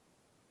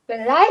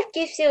When life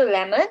gives you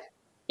lemon.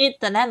 Eat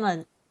the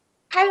lemon.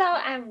 Hello,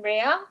 I'm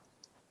Ria.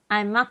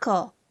 I'm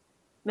Marco.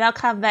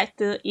 Welcome back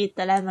to Eat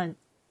the Lemon.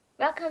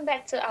 Welcome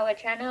back to our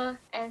channel.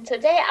 And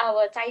today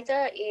our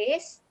title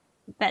is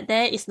Bad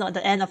day is not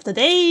the end of the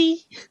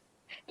day.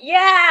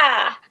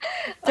 Yeah.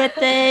 Bad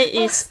day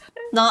is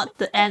not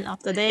the end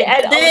of the day. The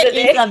end Bad of day the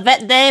is day. a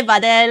bad day,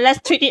 but then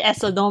let's treat it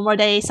as a normal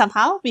day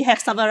somehow. We have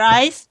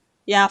summarized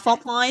 4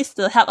 points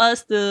to help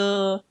us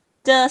to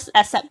just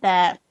accept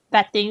that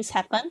bad things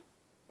happen.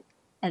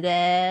 And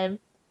then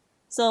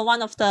so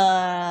one of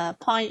the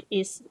point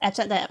is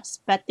accept that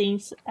bad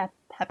things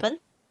happen.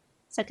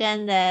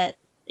 Second, that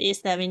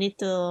is that we need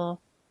to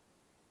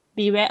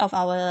be aware of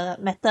our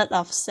method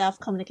of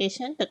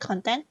self-communication, the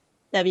content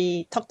that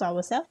we talk to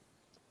ourselves.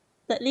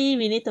 Thirdly,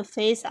 we need to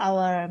face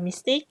our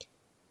mistake.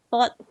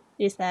 Fourth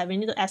is that we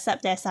need to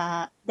accept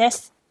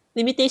there's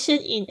limitation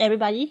in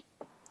everybody,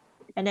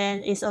 and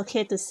then it's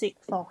okay to seek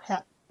for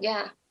help.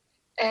 Yeah.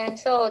 And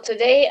so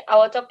today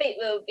our topic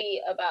will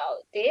be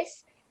about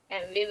this,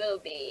 and we will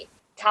be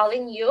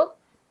telling you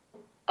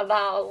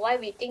about why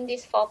we think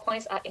these 4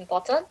 points are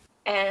important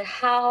and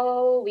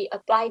how we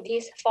apply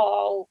these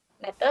 4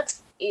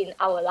 methods in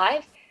our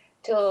life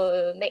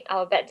to make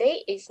our bad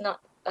day is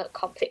not a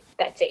complete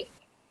bad day.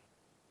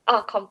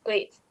 A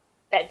complete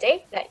bad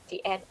day, like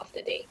the end of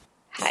the day.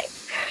 Hi.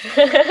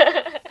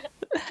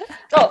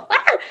 So,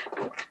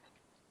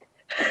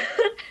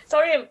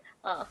 sorry,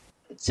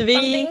 Should we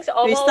something's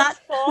restart?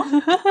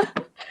 almost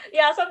 4.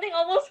 Yeah, something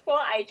almost 4,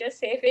 I just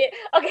saved it.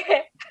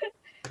 Okay.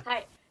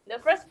 Hi. The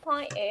first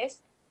point is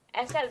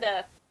accept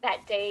the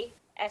bad day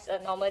as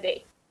a normal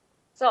day.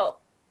 So,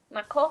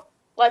 Marco,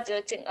 what do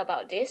you think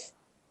about this?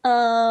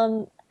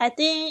 I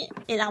think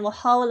in our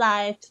whole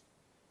life,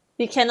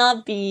 we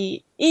cannot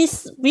be.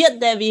 It's weird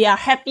that we are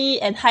happy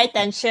and high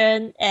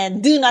tension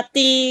and do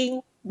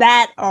nothing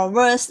bad or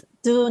worse,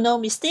 do no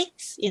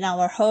mistakes in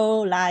our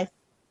whole life.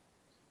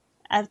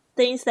 I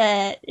think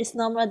that it's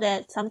normal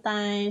that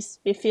sometimes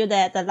we feel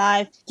that the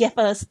life gave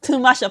us too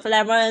much of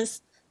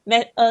lemons,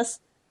 made us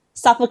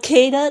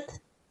suffocated,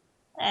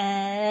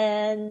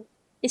 and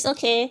it's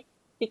okay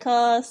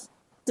because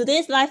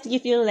today's life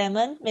give you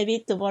lemon,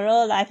 maybe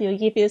tomorrow life will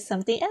give you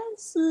something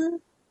else.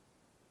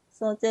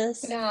 So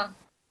just Yeah.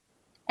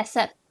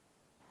 accept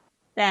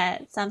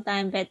that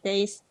sometimes bad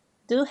days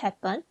do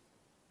happen,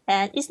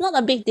 and it's not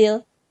a big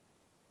deal.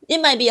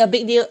 It might be a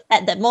big deal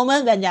at that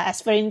moment when you're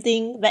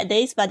experiencing bad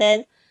days, but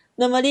then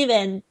normally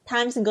when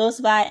times goes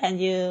by and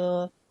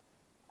you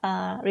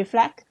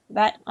reflect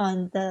back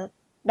on the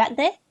bad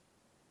day,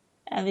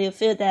 and you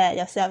feel that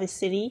yourself is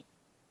silly,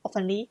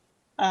 oftenly,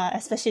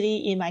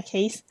 especially in my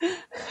case.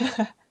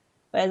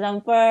 For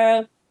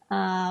example,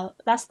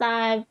 last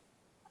time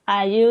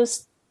I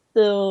used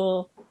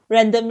to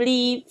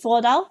randomly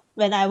fall down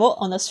when I walk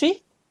on the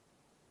street.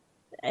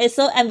 It's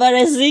so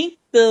embarrassing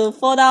to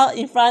fall down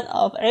in front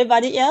of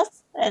everybody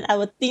else, and I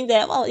would think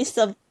that it's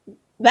a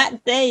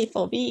bad day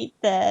for me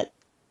that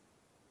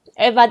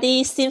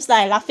everybody seems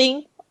like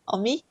laughing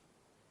on me.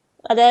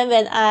 But then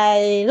when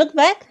I look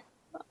back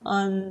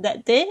on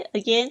that day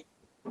again,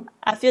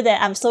 I feel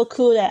that I'm so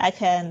cool that I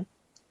can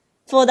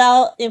fall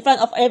down in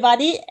front of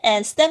everybody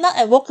and stand up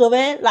and walk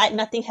away like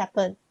nothing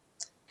happened.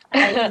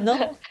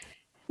 Yeah.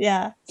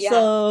 Yeah.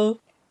 So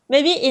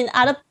maybe in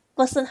other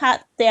person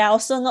heart, they are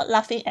also not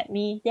laughing at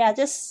me. They are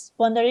just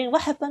wondering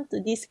what happened to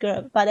this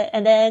girl.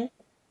 And then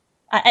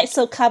I act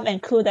so calm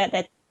and cool that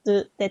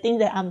they think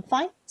that I'm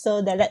fine.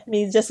 So they let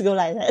me just go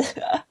like that.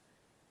 Yeah.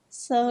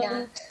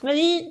 So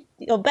maybe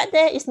your bad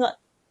day is not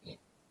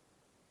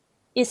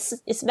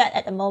it's bad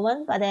at the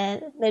moment, but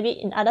then maybe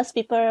in other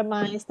people's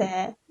minds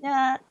that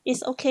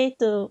it's okay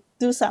to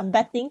do some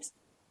bad things,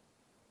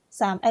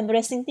 some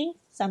embarrassing things,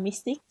 some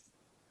mistakes.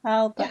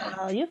 How Yeah.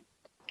 about you?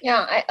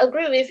 Yeah, I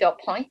agree with your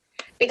point.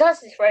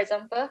 Because, for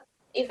example,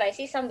 if I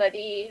see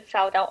somebody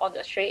fell down on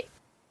the street,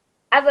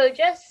 I will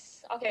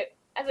just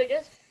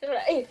feel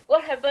like, hey,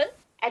 what happened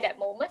at that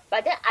moment?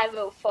 But then I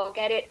will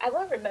forget it. I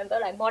won't remember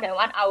like more than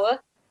 1 hour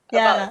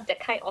Yeah. about that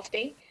kind of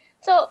thing.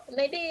 So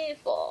maybe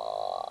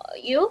for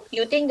you,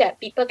 you think that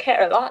people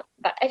care a lot,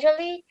 but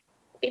actually,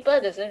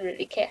 people doesn't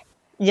really care.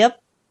 Yep.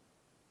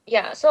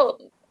 Yeah, so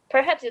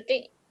perhaps you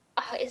think,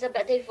 it's a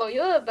bad day for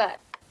you, but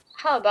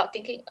how about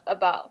thinking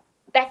about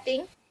bad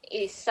thing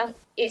is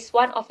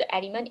one of the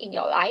element in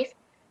your life.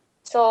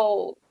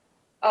 So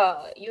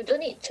you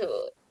don't need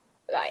to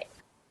like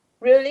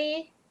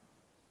really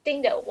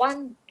think that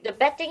the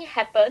bad thing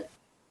happen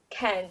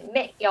can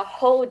make your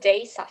whole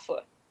day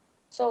suffer.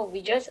 So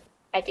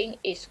I think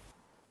it's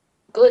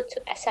good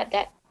to accept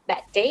that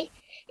bad day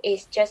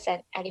is just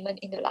an element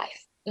in the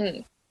life.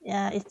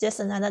 Yeah, it's just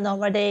another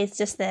normal day. It's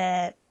just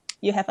that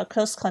you have a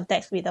close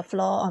contact with the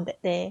floor on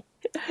that day.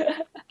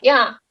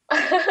 Yeah.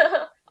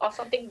 Or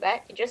something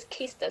bad, you just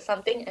kiss the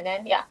something and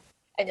then yeah.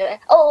 And you're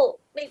like, oh,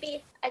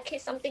 maybe I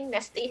kissed something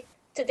nasty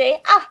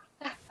today.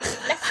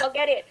 Let's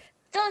forget it.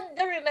 Don't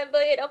remember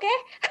it, okay?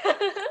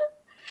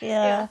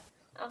 Yeah. Yeah.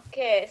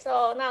 Okay,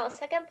 so now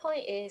second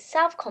point is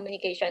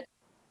self-communication.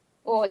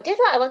 Oh, this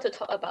one I want to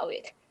talk about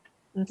it.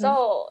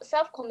 So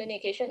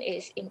self-communication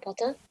is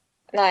important.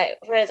 Like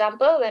for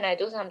example, when I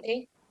do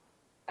something,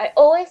 I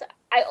always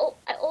I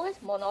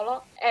always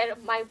monologue,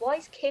 and my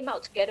voice came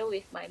out together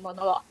with my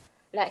monologue.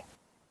 Like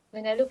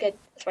when I look at,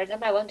 for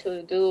example, I want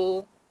to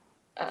do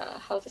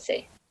how to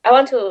say, I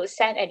want to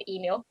send an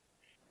email,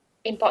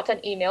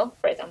 important email,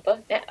 for example.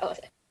 Then I was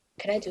like,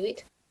 can I do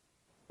it?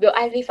 Will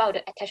I leave out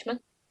the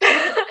attachment?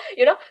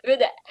 Will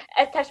the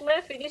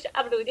attachment finish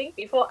uploading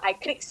before I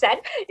click send?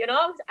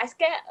 I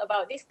scared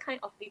about this kind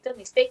of little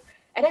mistake.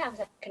 And then I was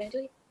like, can I do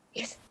it?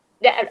 Yes.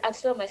 Then I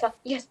answer myself,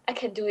 yes, I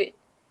can do it.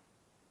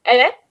 And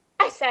then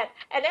I said,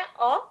 and then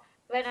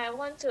when I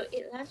want to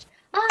eat lunch,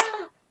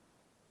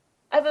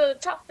 I will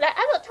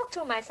talk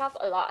to myself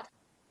a lot.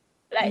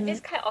 Like this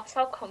kind of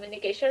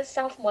self-communication,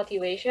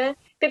 self-motivation,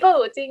 people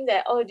will think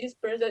that, oh, this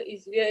person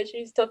is weird,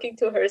 she's talking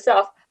to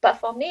herself. But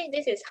for me,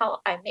 this is how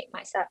I make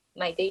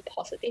my day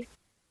positive,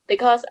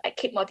 because I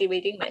keep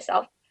motivating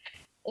myself.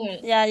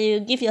 Yeah,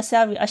 you give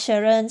yourself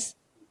reassurance,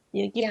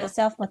 you give Yeah,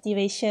 yourself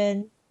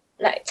motivation.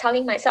 like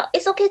telling myself,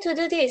 it's okay to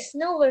do this,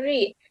 no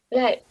worry.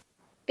 Like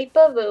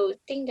people will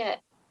think that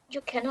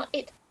you cannot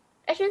eat.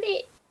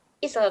 Actually,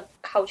 it's a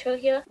culture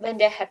here. When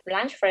they have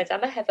lunch, for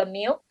example, have a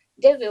meal,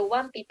 they will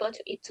want people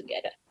to eat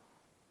together.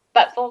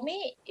 But for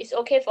me, it's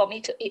okay for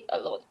me to eat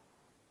alone.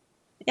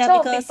 Yeah,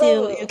 So because people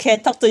you will,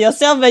 can talk to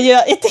yourself when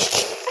you're eating.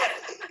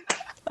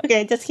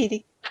 Okay, just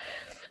kidding.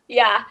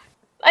 yeah.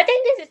 I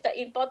think this is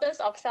the importance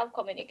of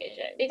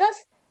self-communication, because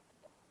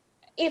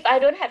if I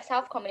don't have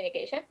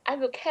self-communication, I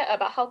will care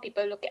about how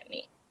people look at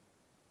me.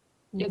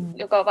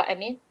 You got what I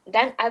mean?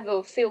 Then I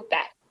will feel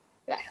bad.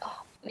 Like,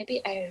 oh,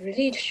 maybe I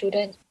really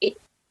shouldn't eat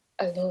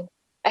alone.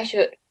 I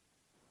should.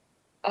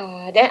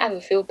 Then I will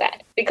feel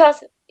bad,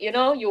 because you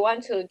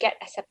want to get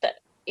accepted.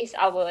 It's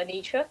our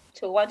nature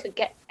to want to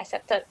get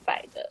accepted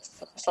by the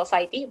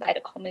society, by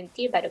the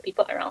community, by the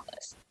people around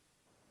us.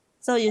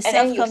 So you And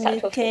then self you start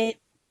to feel, communicate.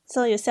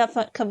 So you self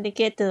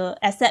communicate to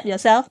accept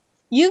yourself.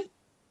 You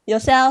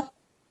yourself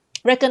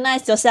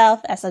recognize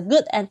yourself as a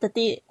good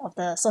entity of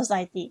the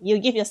society. You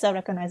give yourself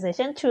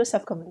recognition through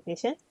self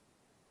communication.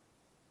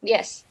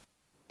 yes,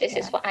 this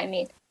is Yeah. what I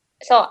mean.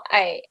 So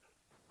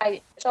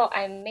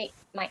I make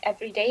my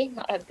everyday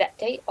not a bad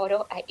day,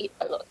 although I eat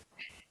alone.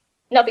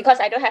 Not because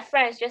I don't have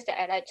friends, just that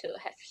I like to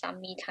have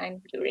some me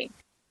time during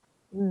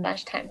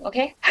lunchtime.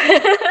 Okay.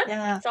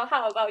 Yeah. So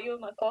how about you,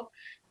 Marco?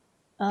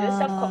 Do you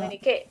self Uh,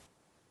 communicate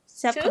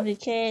self too?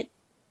 communicate.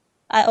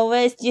 I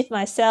always give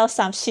myself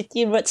some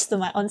shitty words to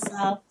my own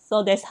self.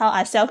 So that's how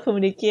I self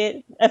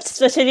communicate,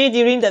 especially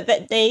during the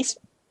bad days.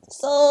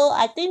 So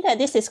I think that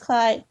this is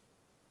quite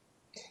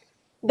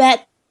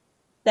bad,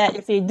 that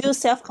if we do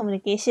self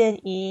communication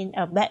in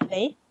a bad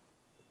way,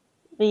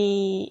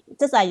 we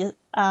just like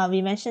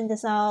we mentioned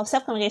just now,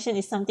 self communication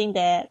is something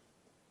that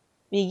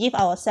we give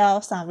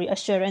ourselves some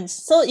reassurance.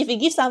 So if we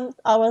give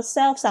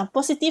ourselves some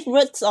positive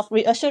words of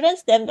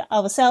reassurance, then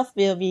ourselves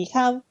will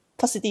become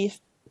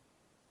positive.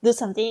 Try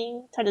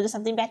to do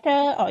something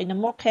better, or in a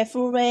more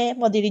careful way,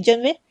 more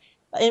diligent way.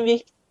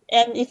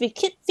 And if we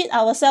keep feed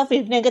ourselves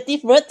with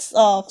negative words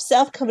of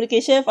self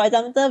communication, for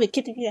example, we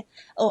keep thinking,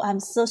 oh,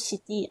 I'm so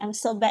shitty, I'm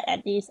so bad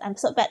at this, I'm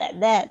so bad at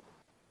that.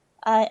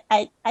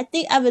 I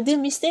think I will do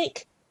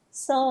mistake.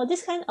 So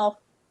this kind of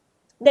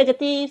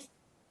negative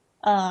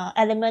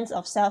elements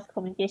of self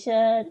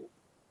communication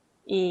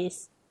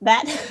is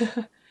bad.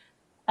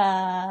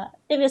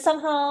 It will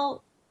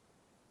somehow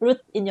root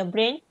in your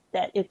brain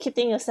that you keep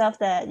thinking yourself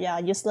that you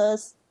are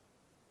useless.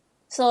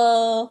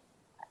 So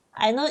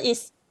I know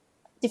it's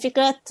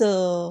difficult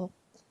to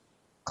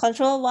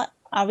control what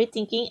are we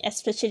thinking,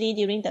 especially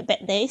during the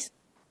bad days.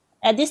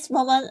 At this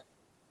moment,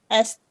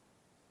 as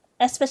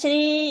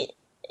especially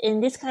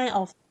in this kind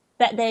of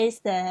bad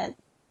days, that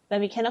when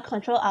we cannot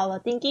control our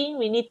thinking,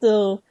 we need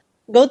to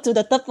go to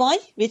the third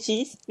point, which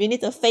is we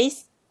need to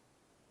face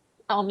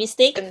our The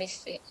mistake.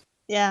 mistake.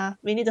 Yeah,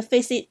 we need to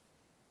face it.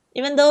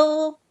 Even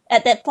though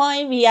at that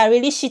point we are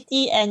really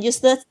shitty and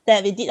useless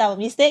that we did our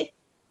mistake,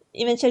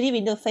 eventually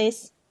we need to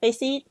face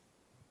it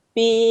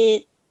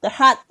with the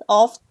heart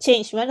of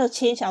change. We want to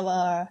change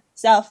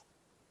ourselves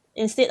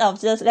instead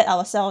of just let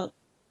ourselves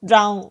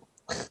drown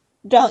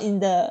drown in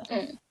the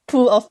Mm.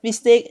 pool of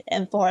mistake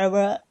and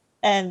forever,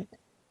 and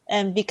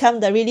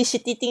become the really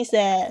shitty things,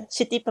 that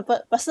shitty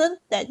person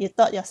that you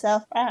thought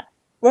yourself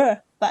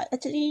were, but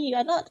actually you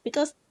are not,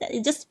 because that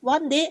is just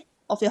one day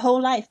of your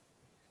whole life.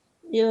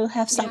 You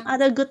have some Yeah.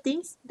 other good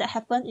things that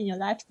happen in your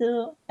life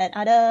too, and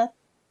other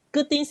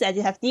good things that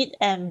you have did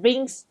and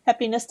brings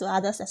happiness to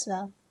others as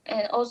well.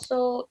 And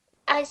also,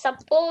 I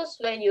suppose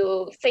when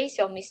you face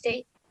your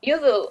mistake,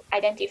 you will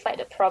identify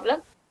the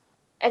problem,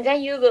 and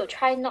then you will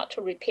try not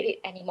to repeat it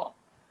anymore.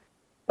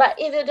 But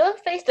if you don't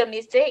face the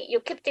mistake, you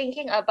keep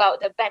thinking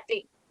about the bad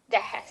thing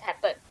that has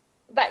happened.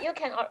 But you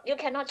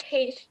cannot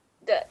change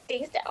the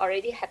things that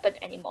already happened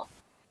anymore.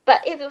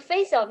 But if you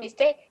face your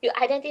mistake, you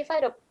identify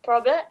the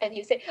problem and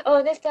you say,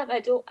 oh, next time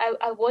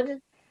I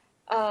won't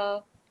uh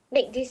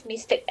make this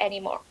mistake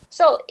anymore.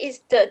 So it's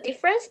the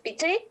difference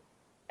between,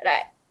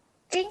 like,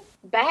 think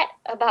bad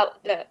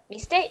about the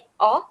mistake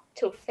or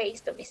to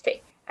face the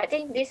mistake. I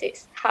think this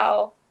is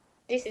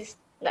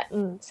like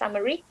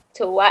summary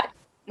to what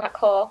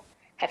Marco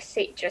have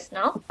said just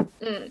now.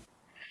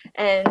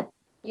 And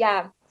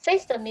yeah,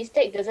 face the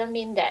mistake doesn't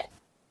mean that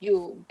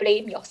you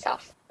blame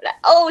yourself. Like,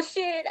 oh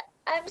shit,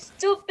 I'm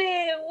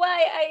stupid.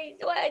 Why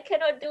I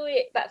cannot do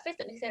it? But face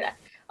the mistake like,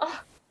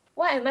 oh,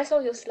 why am I so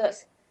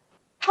useless?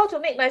 How to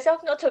make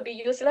myself not to be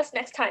useless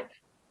next time?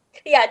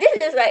 Yeah, this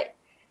is like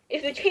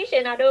if you change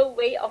another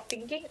way of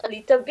thinking a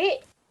little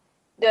bit,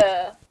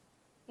 the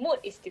mood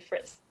is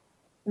different.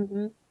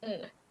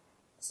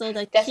 So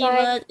the That's why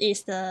keyword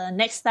is the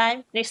next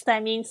time. Next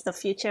time means the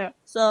future.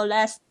 So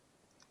let's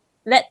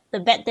let the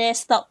bad day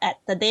stop at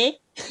the day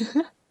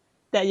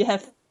that you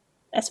have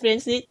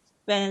experienced it.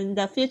 When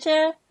the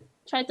future,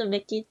 try to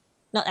make it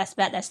not as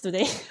bad as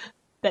today,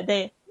 that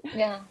day.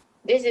 yeah,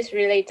 this is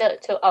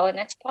related to our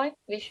next point,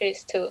 which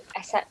is to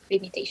accept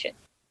limitation.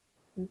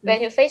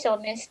 When you face your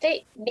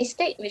mistake,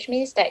 which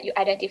means that you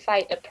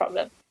identify the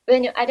problem.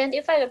 When you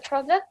identify the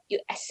problem, you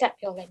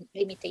accept your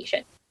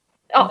limitation.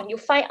 Oh, you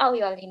find out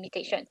your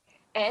limitation,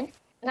 and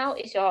now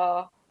it's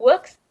your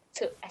work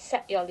to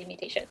accept your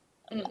limitation.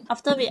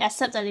 After we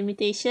accept the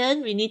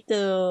limitation, we need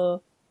to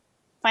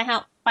find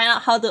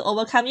out how to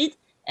overcome it.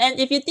 And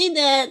if you think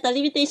that the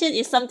limitation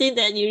is something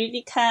that you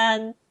really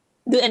can't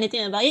do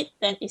anything about it,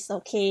 then it's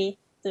okay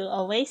to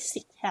always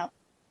seek help.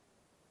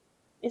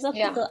 It's okay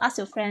Yeah. to ask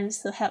your friends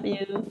to help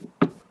you.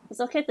 It's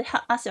okay to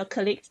ask your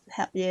colleagues to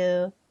help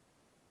you.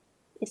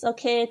 It's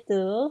okay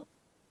to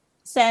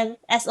send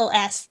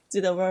SOS to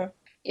the world.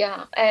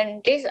 Yeah,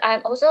 and this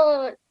I'm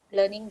also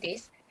learning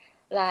this.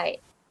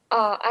 Like,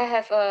 I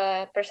have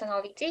a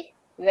personality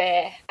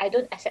where I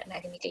don't accept my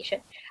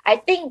limitation. I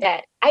think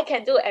that I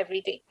can do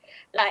everything.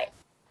 Like,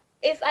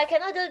 if I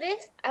cannot do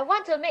this, I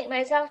want to make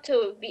myself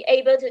to be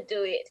able to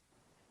do it.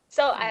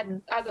 So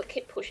I will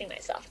keep pushing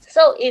myself.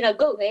 So in a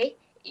good way,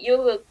 you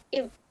will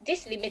if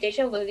this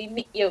limitation will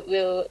limit you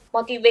will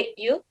motivate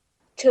you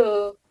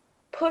to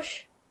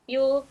push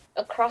you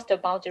across the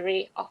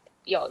boundary of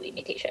your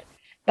limitation.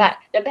 But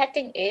the bad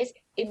thing is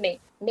it may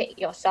make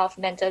yourself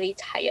mentally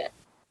tired.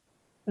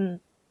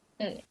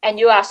 And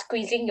you are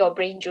squeezing your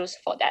brain juice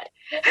for that.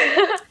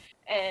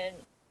 And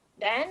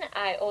then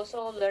I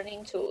also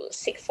learning to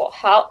seek for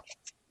help,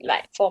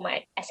 like for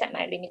my accept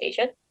my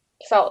limitation.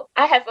 So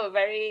I have a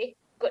very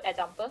good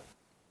example.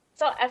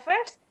 So at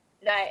first,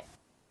 like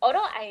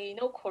although I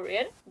know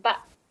Korean, but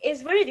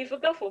it's very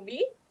difficult for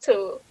me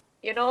to,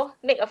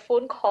 make a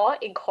phone call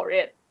in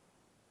Korean.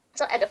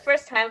 So at the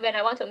first time when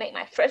I want to make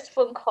my first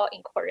phone call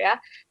in Korea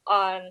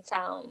on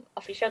some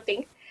official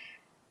thing,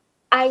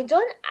 I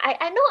know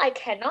I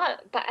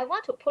cannot, but I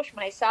want to push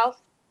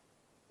myself,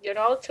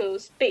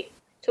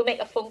 to make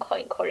a phone call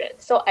in Korean.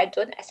 So I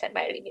don't accept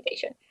my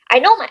limitation. I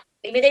know my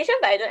limitation,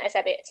 but I don't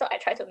accept it. So I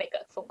try to make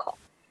a phone call.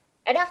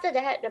 And after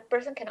that, the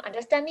person cannot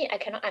understand me. I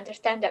cannot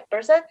understand that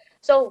person.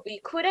 So we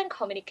couldn't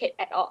communicate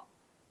at all.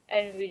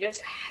 And we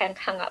just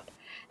hung up.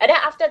 And then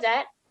after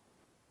that,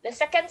 the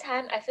second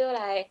time, I feel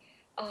like,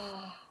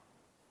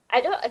 I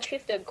don't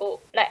achieve the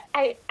goal. Like,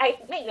 I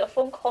make the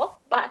phone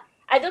call, but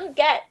I don't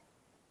get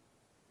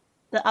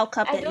The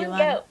outcome I that you don't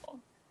want.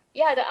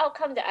 get the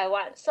outcome that I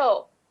want.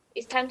 So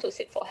it's time to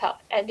seek for help.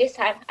 And this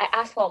time I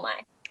asked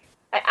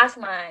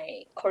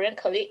my Korean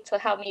colleague to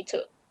help me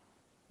to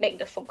make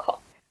the phone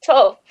call.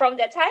 So from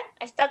that time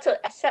I start to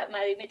accept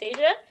my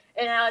limitation,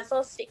 and I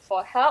also seek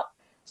for help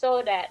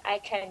so that I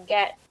can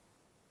get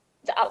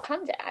the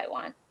outcome that I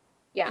want.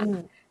 Yeah.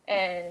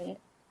 And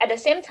at the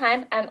same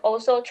time I'm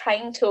also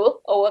trying to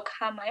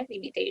overcome my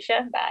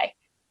limitation by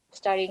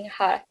studying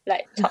hard,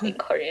 like talking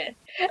Korean.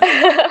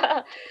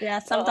 Yeah,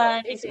 So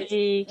sometimes this is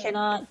we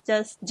cannot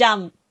just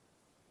jump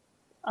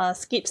or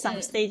skip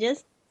some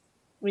stages.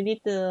 We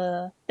need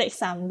to take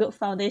some good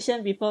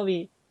foundation before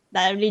we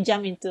directly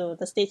jump into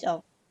the stage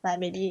of like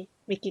maybe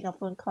making a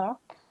phone call.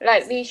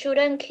 like we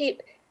shouldn't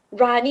keep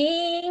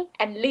running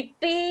and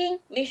leaping.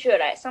 We should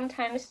like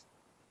sometimes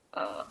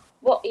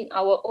walk in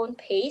our own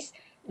pace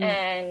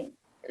and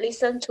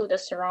listen to the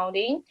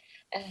surrounding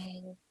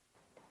and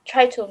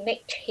try to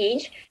make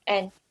change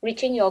and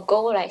reaching your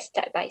goal like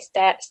step by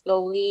step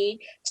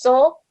slowly.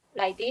 So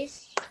like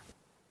this,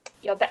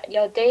 your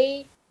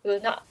day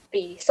will not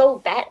be so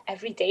bad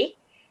every day.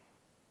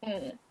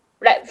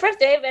 Like first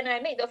day when I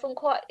make the phone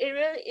call,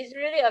 it's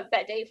really a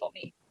bad day for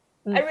me.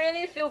 I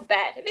really feel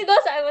bad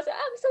because I'm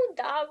so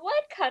dumb. Why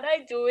can't I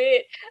do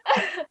it?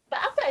 But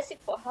after I seek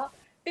for help,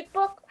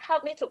 people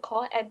help me to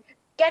call and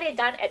get it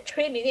done at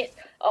 3 minutes.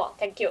 Oh,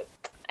 thank you,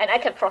 and I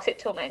can proceed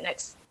to my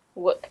next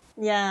work.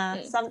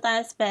 Yeah,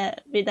 sometimes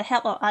but with the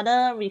help of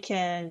other we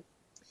can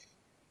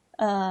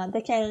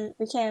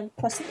we can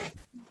proceed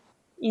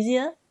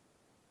easier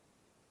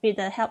with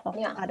the help of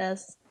Yeah,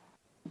 others.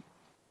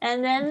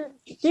 And then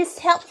this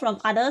help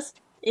from others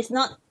is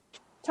not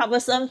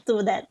troublesome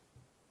to that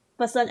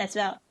person as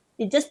well.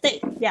 It just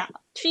take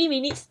 3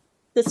 minutes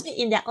to speak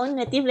in their own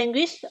native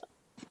language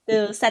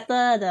to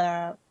settle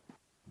the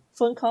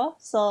phone call.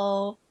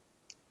 So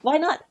why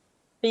not?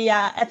 We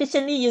are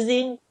efficiently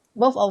using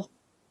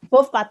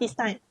both parties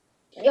time.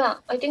 Yeah,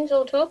 I think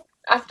so too.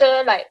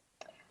 After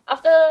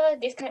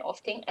this kind of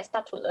thing, I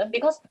start to learn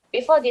because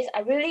before this,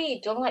 I really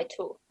don't like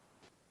to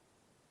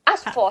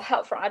ask for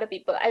help from other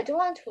people. I don't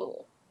want to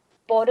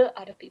bother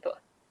other people.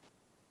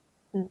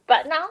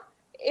 But now,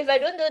 if I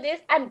don't do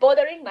this, I'm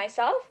bothering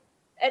myself,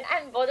 and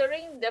I'm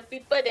bothering the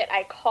people that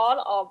I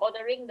call, or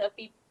bothering the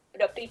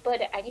people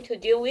that I need to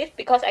deal with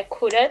because I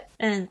couldn't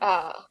And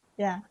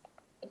yeah,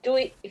 do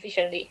it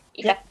efficiently.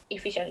 Yep.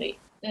 Efficiently.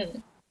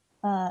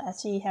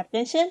 As we have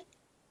mentioned,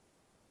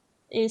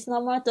 it's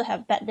normal to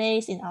have bad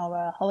days in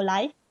our whole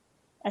life,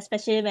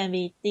 especially when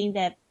we think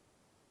that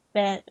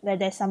when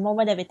there's some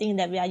moment that we think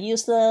that we are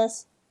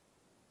useless,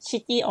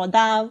 shitty or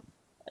dumb,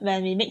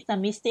 when we make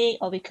some mistake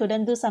or we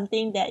couldn't do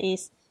something that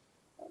is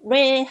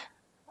way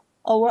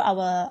over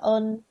our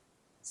own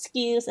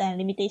skills and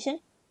limitation.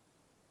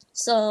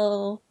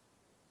 So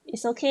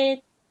it's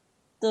okay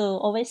to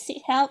always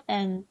seek help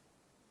and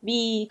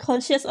be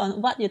conscious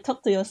on what you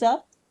talk to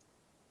yourself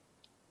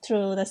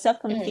through the self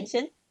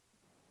communication.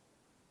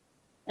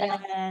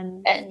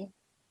 And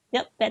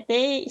yep, bad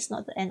day is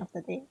not the end of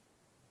the day.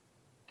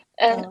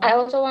 And I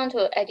also want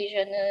to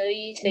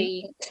additionally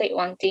say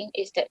one thing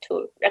is that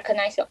to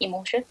recognize your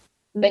emotion.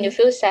 When you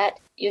feel sad,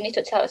 you need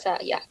to tell yourself,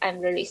 yeah, I'm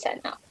really sad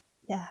now.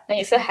 Yeah. When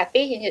you feel happy,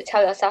 you need to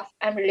tell yourself,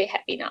 I'm really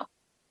happy now.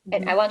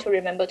 And I want to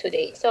remember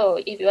today. So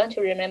if you want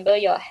to remember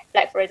your,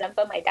 like for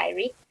example, my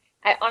diary,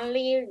 I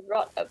only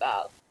write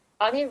about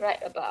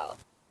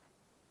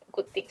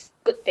good things,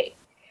 good day.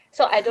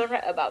 So I don't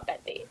write about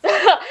bad days.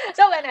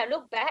 So when I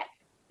look back,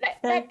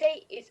 like bad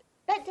day,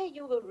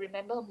 you will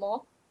remember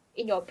more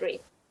in your brain.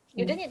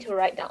 You don't need to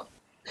write down.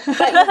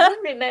 But you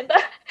don't remember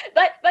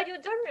but you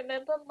don't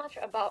remember much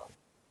about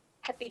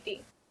happy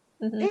things.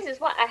 This is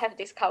what I have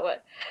discovered.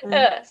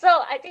 So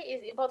I think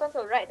it's important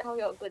to write down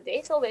your good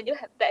day. So when you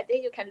have bad day,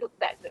 you can look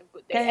back the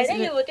good day, and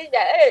then you will think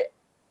that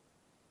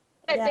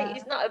bad day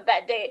is not a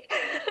bad day.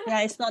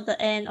 Yeah, it's not the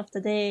end of the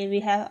day.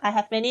 I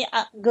have many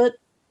good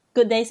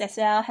days as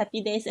well, happy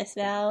days as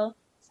well.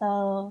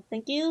 So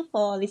thank you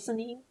for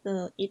listening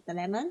to Eat the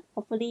Lemon.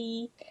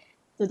 Hopefully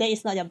today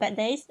is not your bad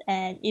days,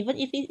 and even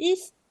if it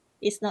is,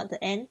 it's not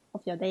the end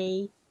of your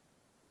day.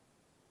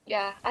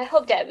 Yeah, I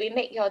hope that we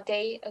make your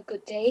day a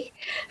good day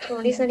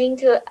from listening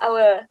to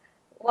our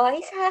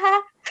voice.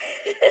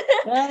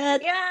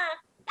 But Yeah.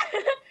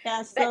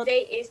 yeah, Bad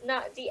day is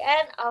not the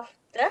end of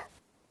the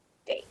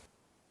day.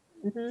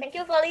 Thank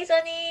you for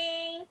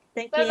listening.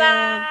 Thank Bye you.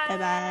 bye. Bye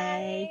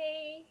bye.